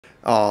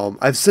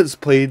I've since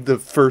played the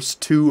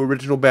first two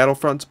original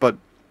Battlefronts, but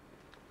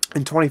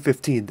in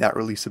 2015 that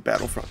released a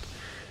Battlefront.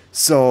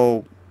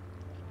 So,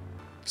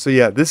 so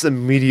yeah, this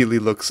immediately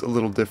looks a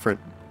little different.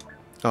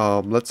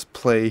 Let's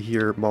play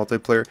here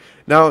multiplayer.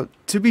 Now,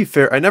 to be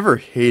fair, I never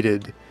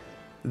hated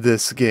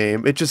this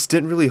game. It just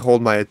didn't really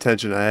hold my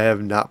attention. I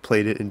have not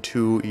played it in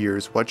 2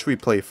 years. What should we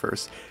play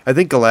first? I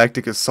think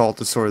Galactic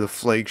Assault is sort of the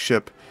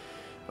flagship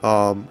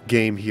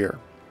game here.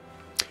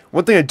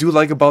 One thing I do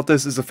like about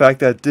this is the fact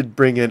that it did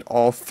bring in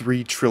all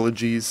three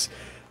trilogies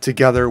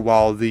together,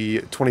 while the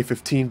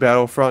 2015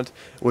 Battlefront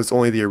was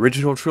only the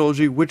original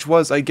trilogy, which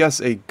was, I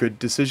guess, a good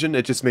decision.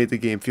 It just made the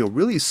game feel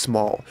really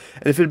small.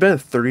 And if it had been a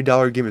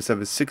 $30 game instead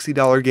of a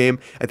 $60 game,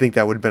 I think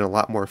that would have been a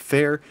lot more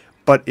fair.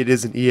 But it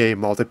is an EA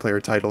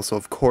multiplayer title, so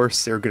of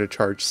course they're going to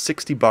charge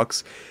 60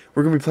 bucks.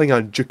 We're going to be playing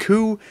on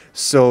Jakku,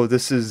 so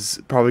this is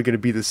probably going to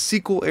be the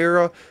sequel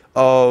era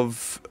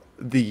of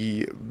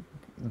the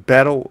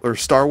Battle or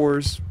Star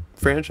Wars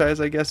franchise,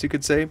 I guess you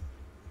could say.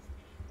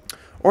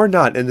 Or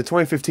not. In the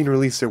 2015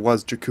 release, there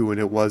was Jakku, and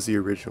it was the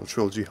original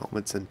trilogy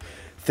helmets and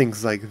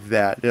things like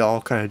that. It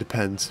all kind of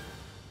depends.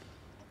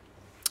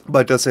 But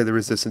it does say the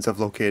Resistance have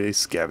located a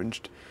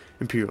scavenged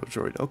Imperial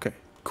droid. Okay,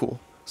 cool.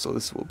 So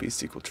this will be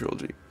sequel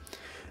trilogy.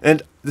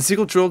 And the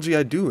sequel trilogy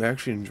I do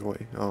actually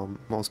enjoy.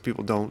 Most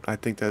people don't. I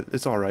think that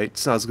it's alright.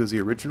 It's not as good as the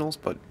originals,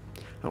 but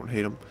I don't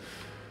hate them.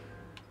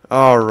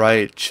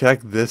 Alright,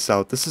 check this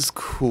out. This is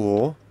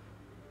cool.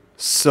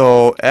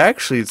 So,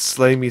 actually, it's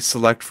letting me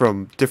select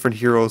from different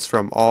heroes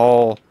from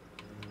all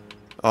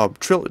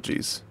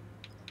trilogies.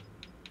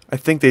 I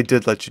think they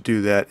did let you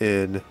do that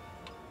in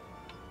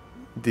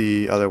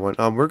the other one.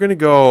 We're going to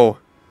go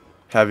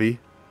heavy,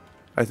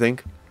 I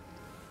think.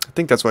 I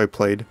think that's what I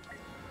played.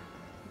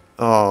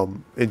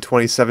 In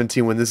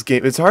 2017 when this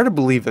game... It's hard to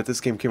believe that this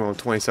game came out in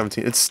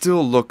 2017. It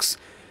still looks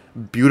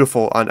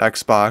beautiful on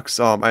Xbox,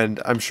 and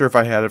I'm sure if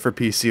I had it for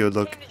PC, it would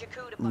look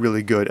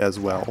really good as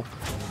well.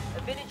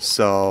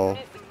 So,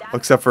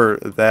 except for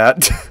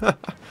that.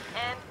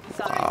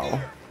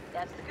 Wow.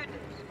 That's the good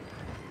news.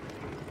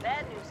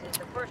 Bad news is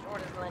the First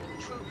Order's landing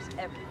troops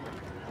everywhere.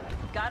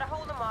 Gotta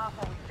hold them off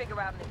while we figure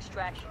out an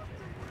extraction.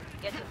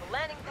 Get to the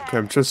landing pad. Okay,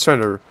 I'm just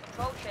trying to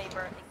Control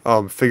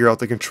chamber. Figure out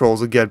the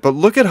controls again. But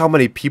look at how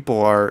many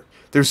people are.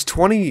 There's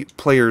 20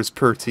 players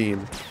per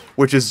team,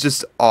 which is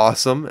just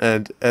awesome.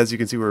 And as you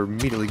can see, we're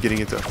immediately getting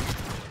into.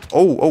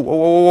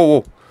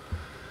 Oh.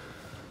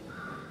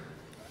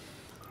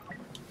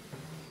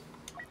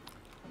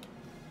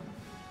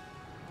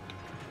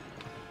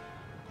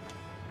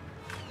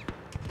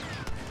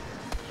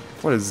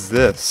 What is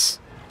this?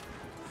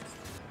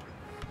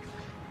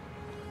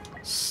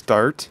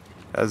 Start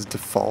as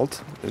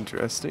default.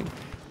 Interesting.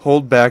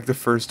 Hold back the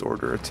first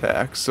order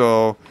attack.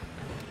 So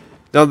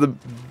now the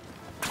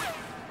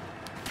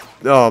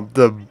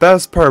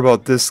best part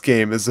about this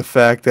game is the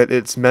fact that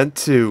it's meant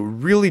to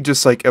really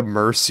just like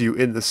immerse you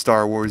in the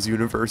Star Wars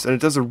universe, and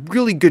it does a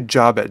really good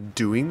job at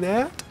doing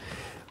that.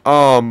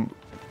 I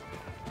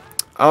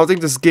don't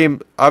think this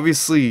game,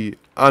 obviously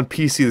on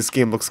PC, this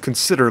game looks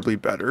considerably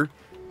better.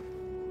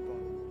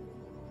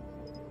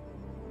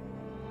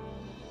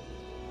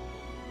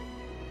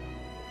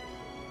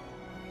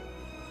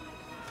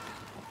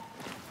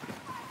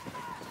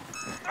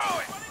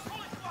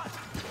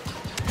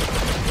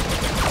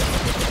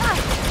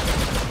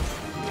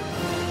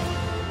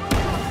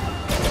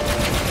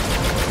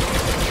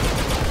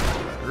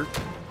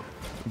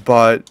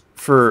 But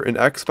for an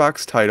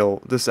Xbox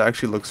title, this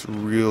actually looks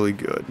really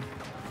good.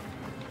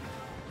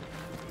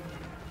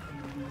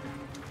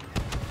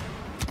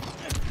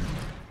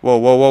 Whoa,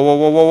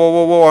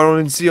 I don't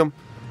even see him.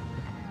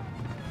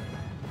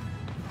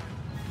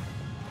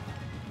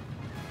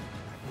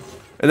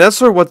 And that's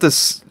sort of what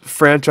this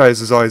franchise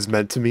is always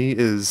meant to me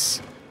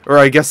is, or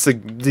I guess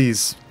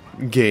these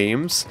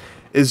games,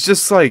 is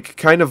just like,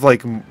 kind of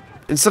like,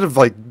 instead of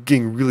like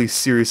getting really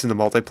serious in the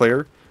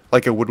multiplayer,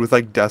 like it would with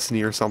like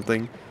Destiny or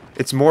something,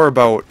 it's more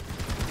about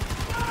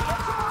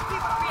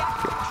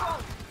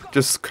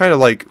just kind of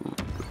like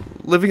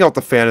living out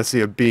the fantasy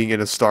of being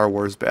in a Star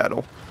Wars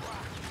battle.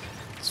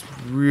 It's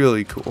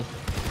really cool.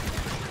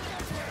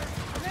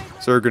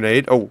 Is there a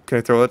grenade? Oh, can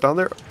I throw that down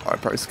there? Oh, I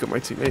probably skipped my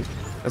teammate.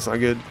 That's not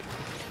good.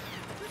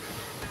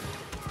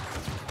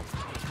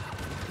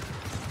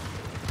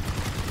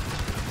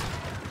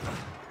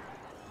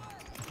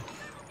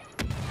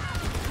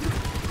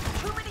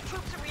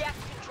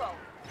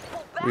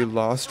 We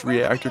lost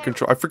reactor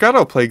control. I forgot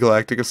how to play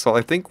Galactic Assault.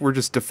 I think we're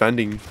just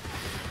defending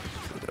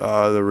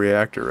the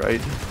reactor,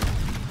 right?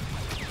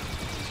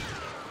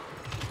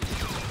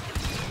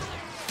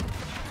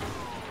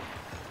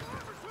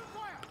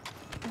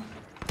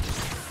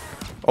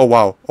 Oh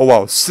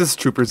wow, Sith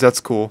troopers, that's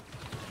cool.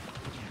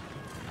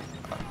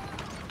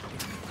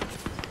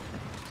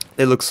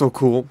 They look so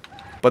cool,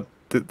 but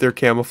their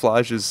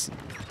camouflage is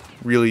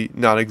really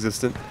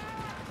non-existent.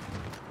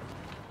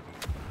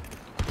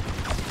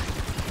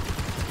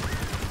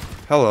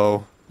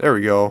 Hello. There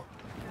we go.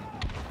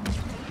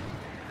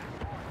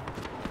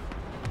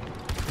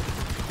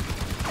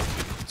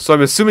 So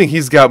I'm assuming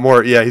he's got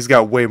more. Yeah, he's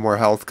got way more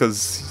health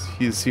because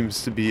he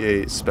seems to be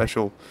a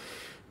special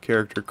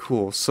character.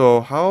 Cool.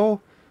 So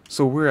how?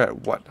 So we're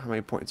at what? How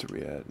many points are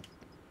we at?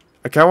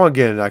 I kind of want to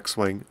get an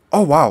X-wing.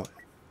 Oh wow,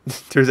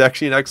 there's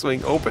actually an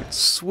X-wing open.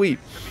 Sweet.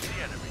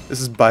 This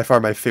is by far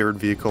my favorite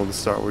vehicle in the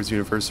Star Wars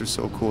universe. They're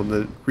so cool. And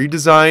the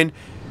redesign,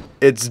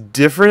 it's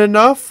different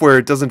enough where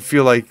it doesn't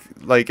feel like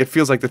it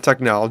feels like the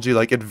technology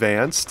like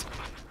advanced,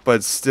 but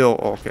it's still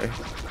okay.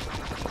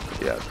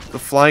 Yeah, the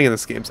flying in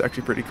this game is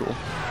actually pretty cool.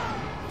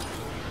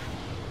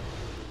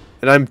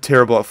 And I'm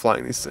terrible at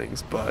flying these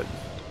things, but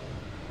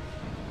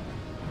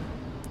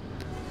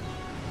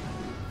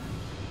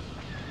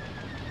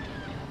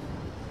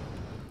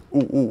ooh,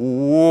 ooh,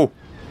 ooh, ooh.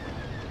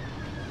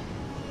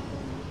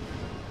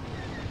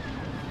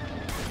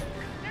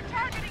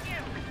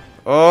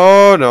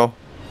 Oh no.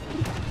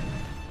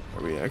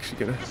 Are we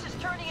actually gonna... This is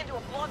turning into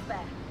a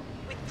bloodbath.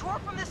 Withdraw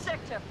from this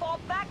sector. Fall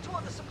back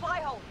toward the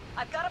supply hold.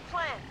 I've got a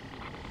plan.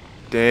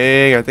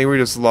 Dang, I think we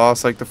just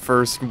lost like the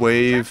first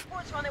wave.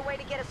 Transports are on their way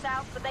to get us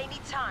out, but they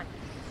need time.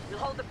 We'll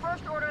hold the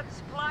first order at the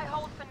supply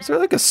hold for now. Is there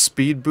like a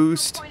speed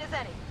boost Point as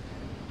any.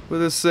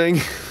 with this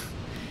thing?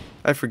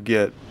 I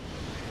forget.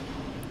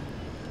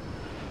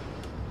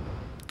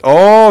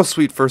 Oh,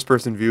 sweet first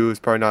person view is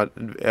probably not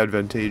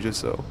advantageous,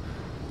 so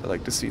I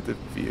like to see the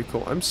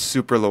vehicle. I'm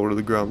super low to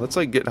the ground. Let's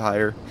like get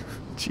higher.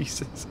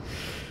 Jesus.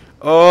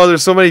 Oh,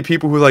 there's so many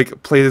people who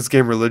like play this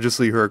game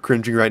religiously who are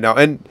cringing right now.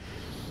 And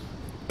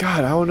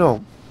God, I don't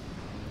know.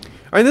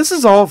 I mean, this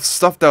is all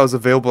stuff that was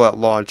available at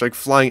launch, like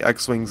flying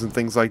X-wings and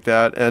things like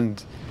that.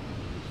 And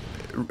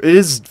it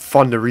is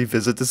fun to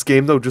revisit this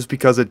game though, just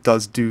because it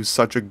does do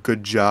such a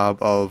good job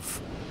of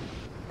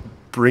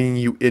bringing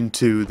you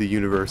into the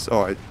universe.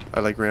 Oh, I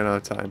like ran out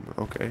of time.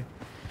 Okay.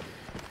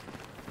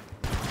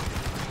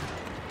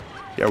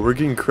 Yeah, we're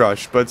getting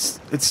crushed, but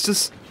it's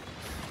just,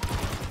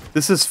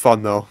 this is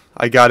fun though.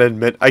 I gotta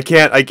admit, I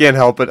can't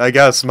help it. I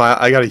got a smile.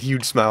 I got a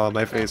huge smile on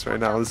my face right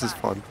now. This is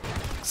fun,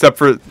 except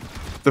for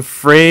the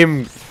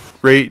frame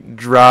rate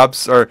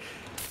drops are,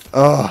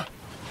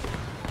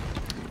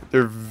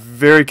 they're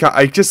very.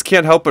 I just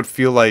can't help but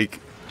feel like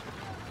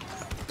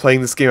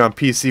playing this game on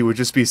PC would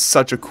just be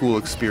such a cool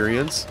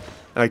experience,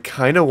 and I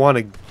kind of want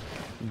to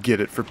get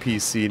it for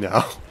PC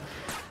now.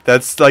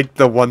 That's like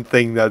the one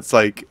thing that's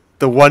like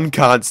the one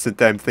constant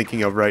that I'm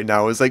thinking of right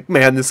now is like,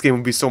 man, this game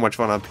would be so much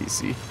fun on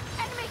PC.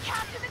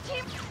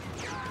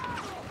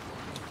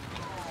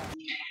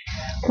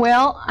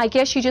 Well, I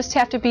guess you just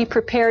have to be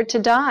prepared to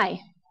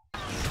die.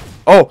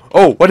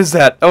 Oh, what is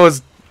that? Oh,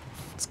 it's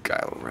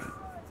Kylo Ren.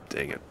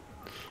 Dang it.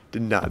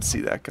 Did not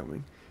see that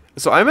coming.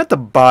 So I'm at the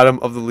bottom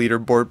of the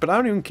leaderboard, but I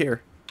don't even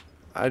care.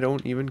 I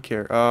don't even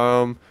care.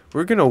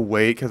 We're gonna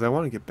wait because I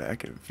want to get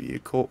back in a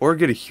vehicle or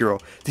get a hero.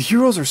 The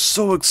heroes are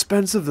so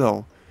expensive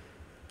though.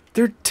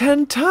 They're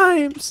 10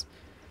 times.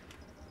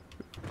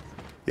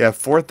 Yeah,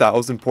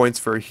 4,000 points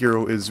for a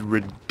hero is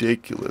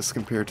ridiculous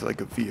compared to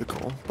like a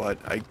vehicle. But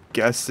I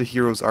guess the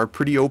heroes are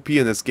pretty OP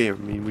in this game.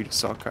 I mean, we just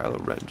saw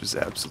Kylo Ren just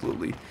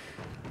absolutely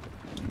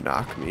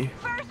knock me.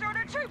 First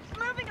order troops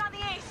moving on the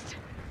east.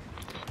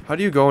 How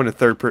do you go into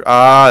third person?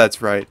 Ah,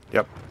 that's right.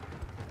 Yep.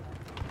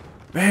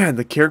 Man,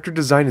 the character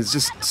design is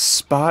just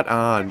spot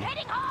on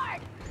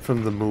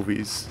from the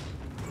movies.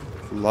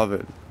 Love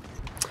it.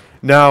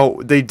 Now,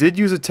 they did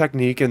use a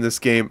technique in this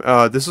game.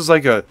 This was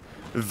like a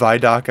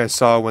Vidoc I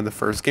saw when the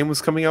first game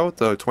was coming out,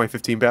 the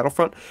 2015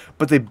 Battlefront.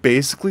 But they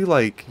basically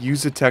like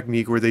used a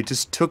technique where they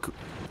just took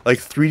like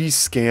 3D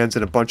scans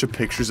and a bunch of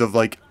pictures of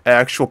like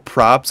actual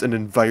props and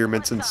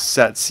environments and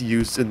sets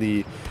used in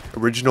the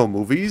original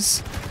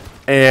movies.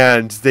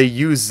 And they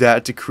used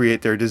that to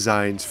create their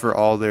designs for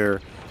all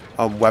their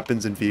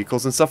weapons and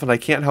vehicles and stuff. And I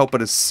can't help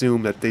but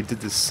assume that they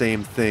did the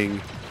same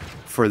thing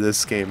for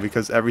this game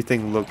because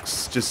everything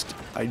looks just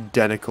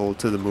identical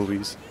to the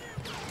movies.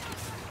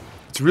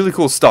 It's really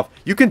cool stuff.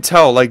 You can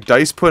tell like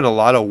DICE put in a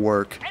lot of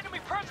work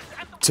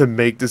to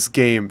make this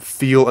game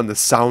feel, and the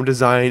sound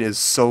design is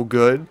so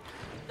good.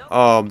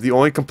 The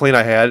only complaint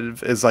I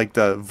had is like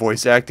the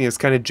voice acting is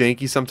kind of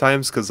janky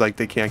sometimes because like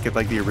they can't get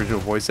like the original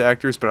voice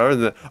actors, but other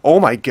than that, oh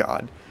my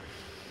god.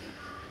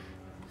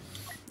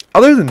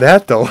 Other than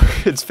that though,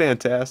 it's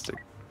fantastic.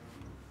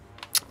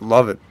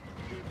 Love it.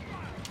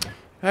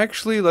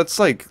 Actually, let's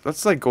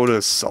go to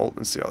Assault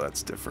and see how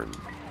that's different.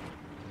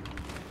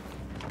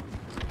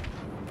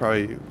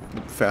 Probably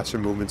faster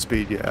movement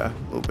speed, yeah,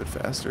 a little bit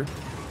faster.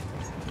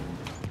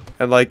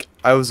 And like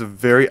I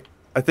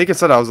think it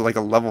said I was like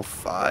a level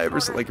 5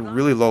 or something, like a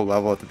really low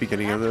level at the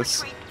beginning of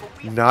this.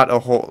 Not a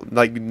whole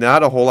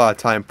lot of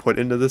time put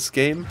into this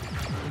game.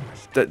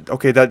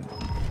 That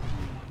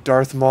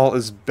Darth Maul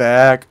is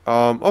back.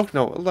 Oh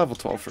no, level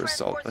 12 for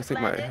Assault. I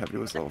think my heavy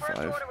was level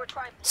 5.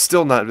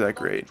 Still not that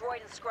great.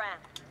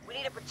 We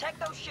need to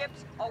protect those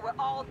ships or we're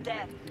all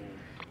dead.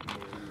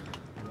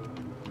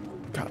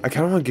 God, I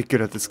kind of want to get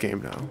good at this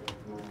game now.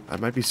 I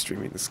might be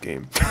streaming this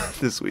game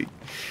this week.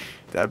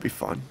 That'd be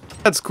fun.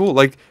 That's cool.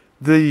 Like,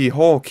 the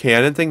whole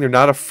cannon thing, they're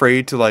not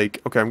afraid to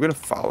like, okay, I'm going to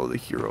follow the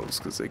heroes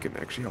because they can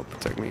actually help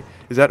protect me.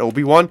 Is that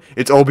Obi-Wan?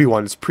 It's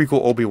Obi-Wan. It's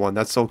prequel Obi-Wan.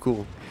 That's so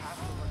cool.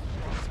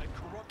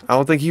 I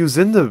don't think he was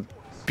in the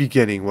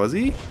beginning, was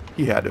he?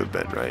 He had to have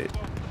been, right?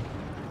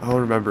 I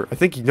don't remember. I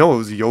think, no, it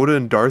was Yoda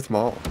and Darth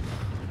Maul.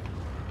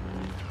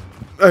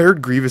 I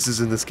heard Grievous is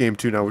in this game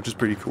too now, which is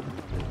pretty cool.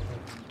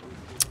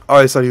 Oh,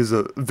 I thought he was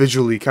a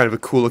visually kind of a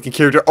cool looking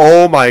character.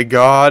 Oh my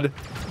god.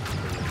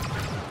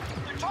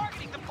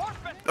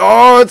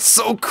 Oh, it's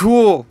so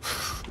cool.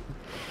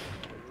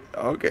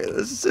 Okay,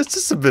 it's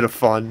just a bit of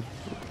fun.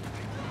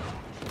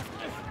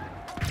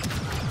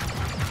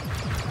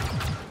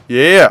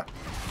 Yeah.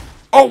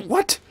 Oh,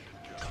 what?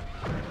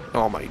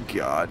 Oh my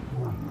god.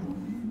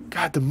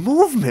 God, the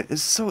movement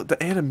is so...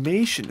 The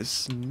animation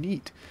is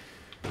neat.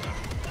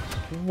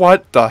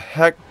 What the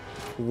heck?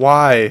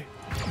 Why?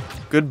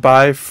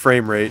 Goodbye,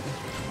 frame rate.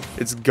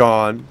 It's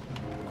gone.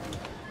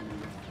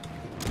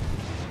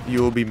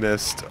 You will be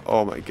missed.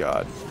 Oh my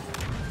god.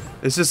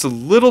 It's just a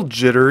little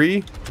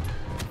jittery.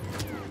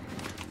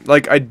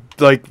 Like,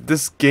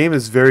 this game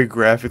is very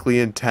graphically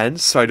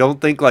intense, so I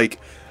don't think, like...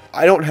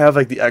 I don't have,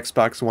 like, the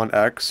Xbox One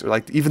X, or,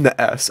 like, even the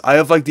S. I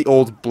have, like, the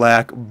old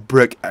black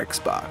brick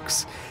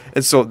Xbox.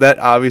 And so that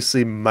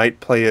obviously might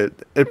play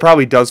it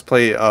probably does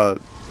play a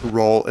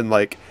role in,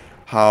 like,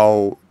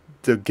 how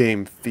the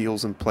game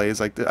feels and plays.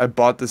 Like, I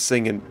bought this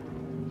thing in,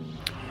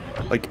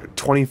 like,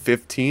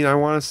 2015, I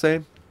want to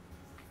say.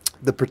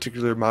 The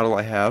particular model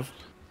I have.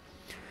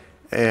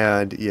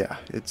 And, yeah,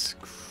 it's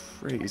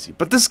crazy.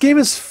 But this game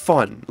is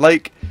fun.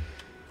 Like...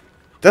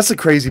 That's the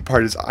crazy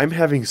part, is I'm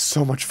having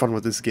so much fun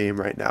with this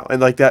game right now. And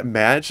like that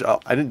match,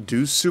 I didn't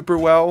do super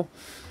well.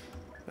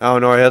 I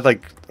don't know, I had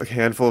like a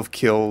handful of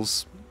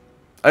kills.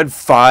 I had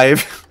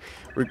 5.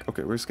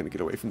 Okay, we're just going to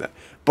get away from that.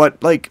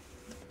 But like,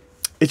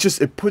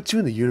 it puts you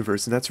in the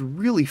universe, and that's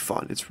really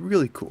fun. It's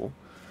really cool.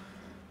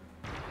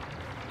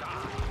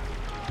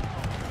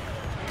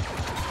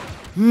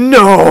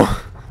 No!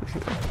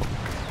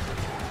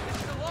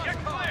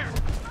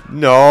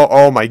 No,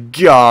 oh my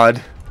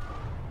god.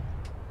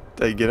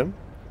 Did I get him?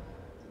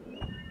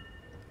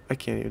 I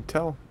can't even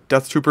tell.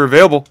 Death Trooper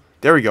available.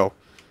 There we go.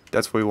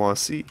 That's what we want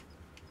to see.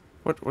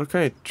 What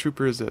kind of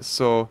trooper is this?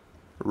 So,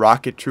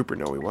 Rocket Trooper.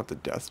 No, we want the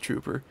Death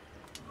Trooper.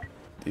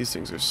 These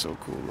things are so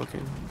cool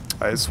looking.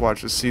 I just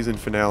watched the season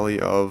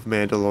finale of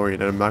Mandalorian,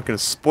 and I'm not going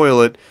to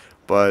spoil it,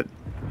 but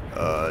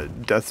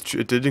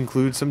it did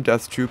include some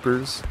Death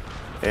Troopers,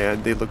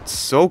 and they looked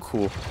so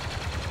cool.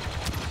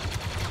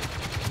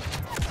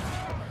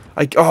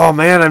 Like, oh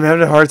man, I'm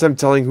having a hard time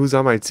telling who's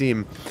on my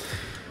team.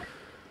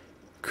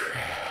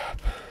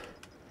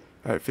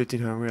 Alright,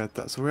 1,500, we're at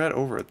that. So we're at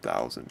over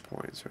 1,000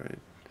 points, right?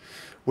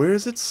 Where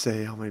does it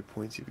say how many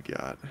points you've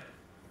got?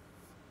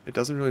 It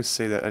doesn't really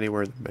say that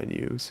anywhere in the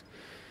menus.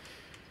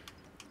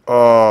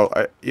 Oh,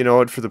 you know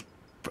what,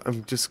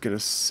 I'm just gonna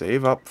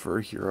save up for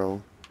a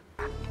hero.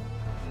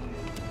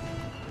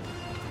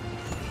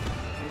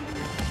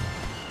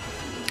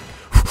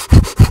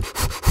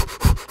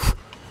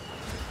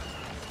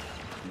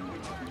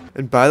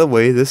 And by the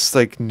way, this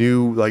like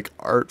new like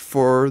art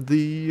for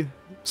the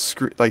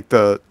screen, like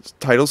the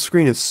title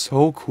screen, is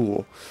so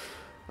cool.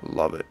 I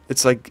love it.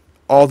 It's like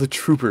all the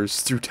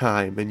troopers through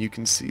time, and you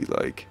can see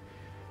like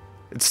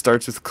it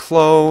starts with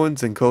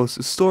clones and goes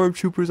to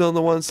stormtroopers on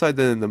the one side,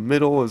 then in the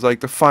middle is like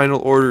the final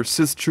order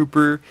Sith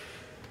trooper.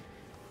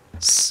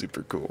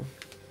 Super cool.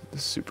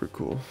 Super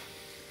cool.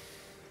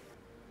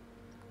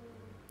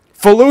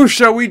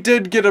 Felucia, we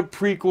did get a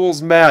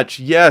prequels match.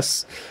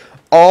 Yes.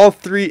 All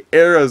 3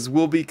 eras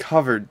will be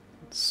covered.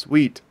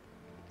 Sweet.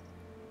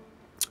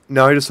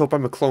 Now I just hope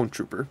I'm a clone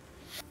trooper.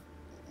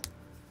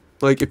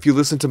 Like, if you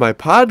listen to my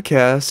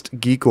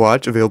podcast, Geek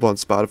Watch, available on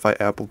Spotify,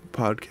 Apple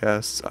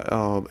Podcasts,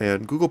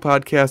 and Google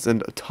Podcasts,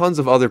 and tons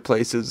of other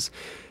places,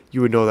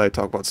 you would know that I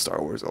talk about Star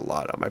Wars a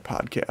lot on my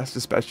podcast,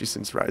 especially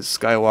since Rise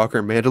of Skywalker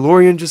and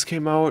Mandalorian just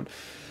came out,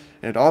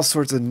 and all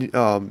sorts of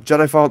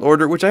Jedi Fallen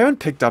Order, which I haven't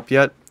picked up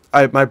yet.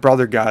 My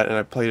brother got it, and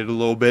I played it a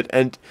little bit,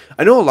 and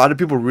I know a lot of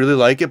people really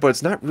like it, but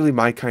it's not really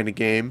my kind of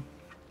game.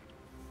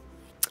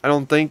 I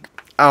don't think.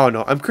 I don't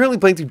know. I'm currently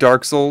playing through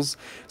Dark Souls,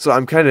 so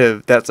I'm kind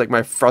of, that's like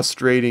my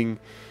frustrating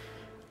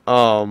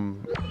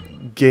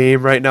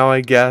game right now, I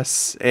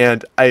guess.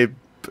 And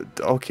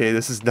okay,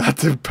 this is not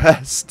the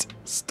best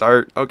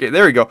start. Okay,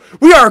 there we go.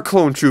 We are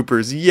clone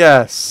troopers.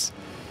 Yes.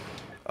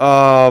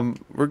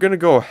 We're gonna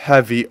go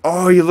heavy.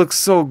 Oh, he looks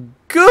so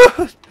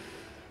good.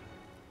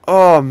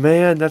 Oh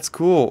man, that's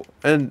cool.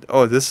 And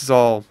oh, this is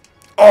all.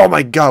 Oh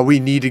my god, we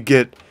need to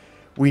get.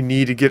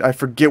 I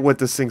forget what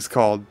this thing's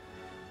called.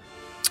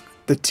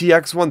 The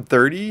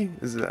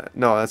TX-130? Is that?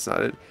 No, that's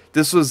not it.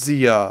 This was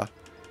the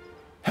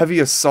heavy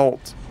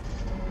assault.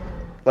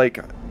 Like,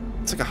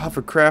 it's like a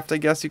hovercraft, I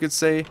guess you could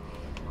say.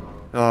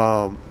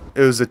 It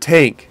was a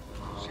tank.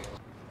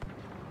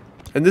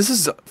 And this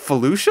is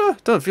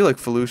Felucia? Doesn't feel like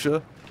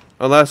Felucia.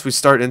 Unless we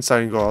start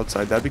inside and go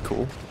outside. That'd be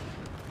cool.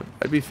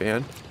 I'd be a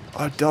fan.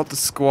 Oh, Delta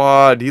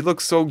Squad. He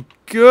looks so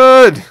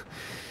good.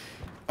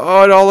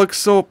 Oh, it all looks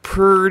so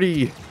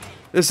pretty.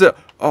 This is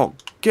oh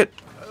Get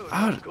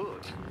out.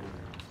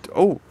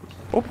 Oh,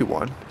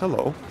 Obi-Wan.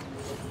 Hello.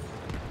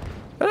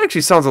 That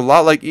actually sounds a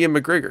lot like Ian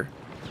McGregor.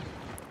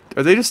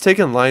 Are they just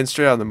taking lines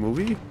straight out of the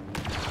movie?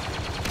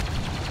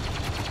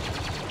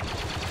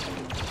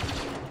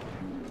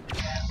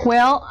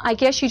 Well, I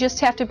guess you just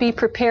have to be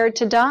prepared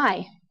to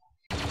die.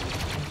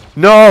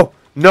 No!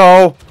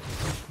 No!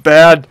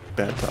 Bad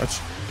touch.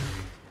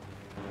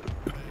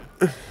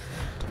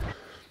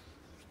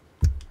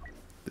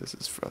 This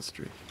is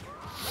frustrating.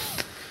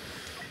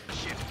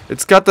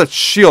 It's got the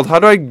shield. How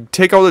do I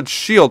take out the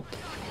shield?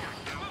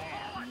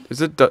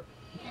 Is it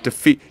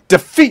defeat?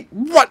 Defeat?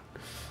 What?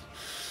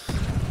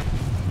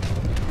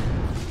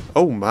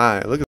 Oh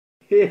my, look at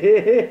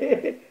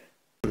the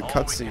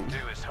cutscene.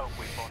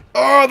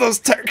 Oh, those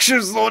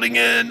textures loading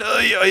in.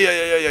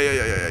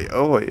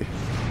 Oh,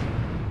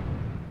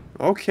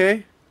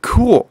 okay,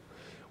 cool.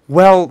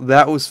 Well,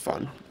 that was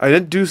fun. I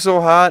didn't do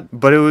so hot,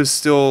 but it was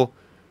still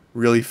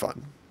really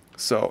fun.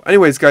 So,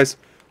 anyways, guys,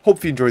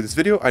 hope you enjoyed this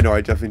video. I know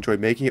I definitely enjoyed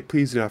making it.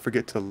 Please do not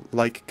forget to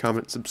like,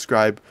 comment,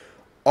 subscribe,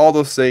 all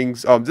those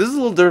things. This is a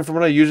little different from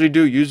what I usually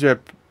do. Usually I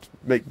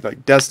make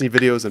like Destiny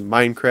videos and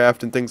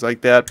Minecraft and things like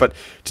that, but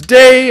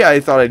today I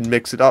thought I'd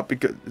mix it up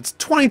because it's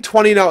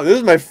 2020 now. This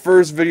is my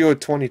first video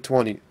of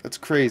 2020. That's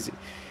crazy.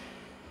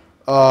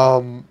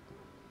 Yeah,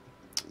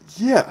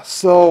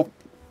 so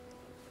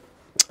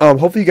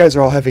hopefully you guys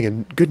are all having a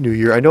good new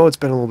year. I know it's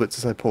been a little bit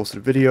since I posted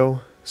a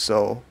video,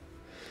 so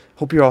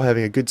hope you're all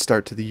having a good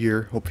start to the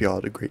year. Hope you all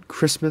had a great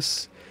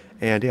Christmas.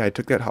 And yeah, I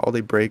took that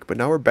holiday break, but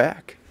now we're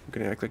back. I'm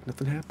gonna act like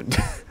nothing happened.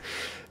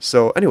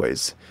 So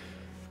anyways,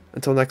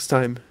 until next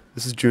time,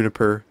 this is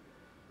Juniper,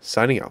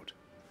 signing out.